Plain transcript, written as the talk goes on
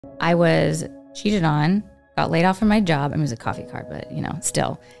I was cheated on, got laid off from my job. I mean, it was a coffee cart, but you know,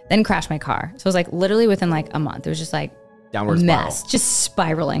 still. Then crashed my car. So it was like literally within like a month. It was just like downward mess, spiral. just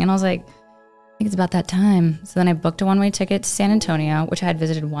spiraling. And I was like, I think it's about that time. So then I booked a one-way ticket to San Antonio, which I had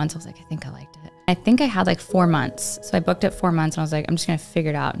visited once. I was like, I think I liked it. I think I had like 4 months. So I booked it 4 months and I was like, I'm just gonna figure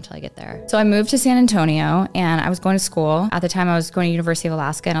it out until I get there. So I moved to San Antonio and I was going to school. At the time I was going to University of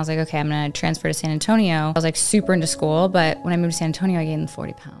Alaska and I was like, okay, I'm gonna transfer to San Antonio. I was like super into school, but when I moved to San Antonio, I gained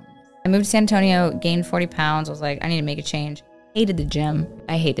 40 pounds. I moved to San Antonio, gained 40 pounds. I was like, I need to make a change. Hated the gym.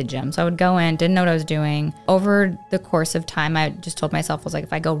 I hate the gym. So I would go in, didn't know what I was doing. Over the course of time, I just told myself, I was like,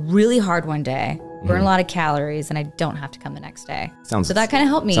 if I go really hard one day, burn a lot of calories, and I don't have to come the next day. So that kind of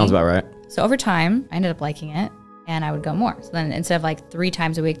helped me. Sounds about right. So over time, I ended up liking it and I would go more. So then instead of like 3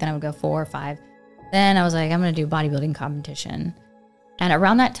 times a week, then I would go 4 or 5. Then I was like, I'm gonna do bodybuilding competition. And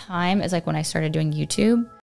around that time is like when I started doing YouTube.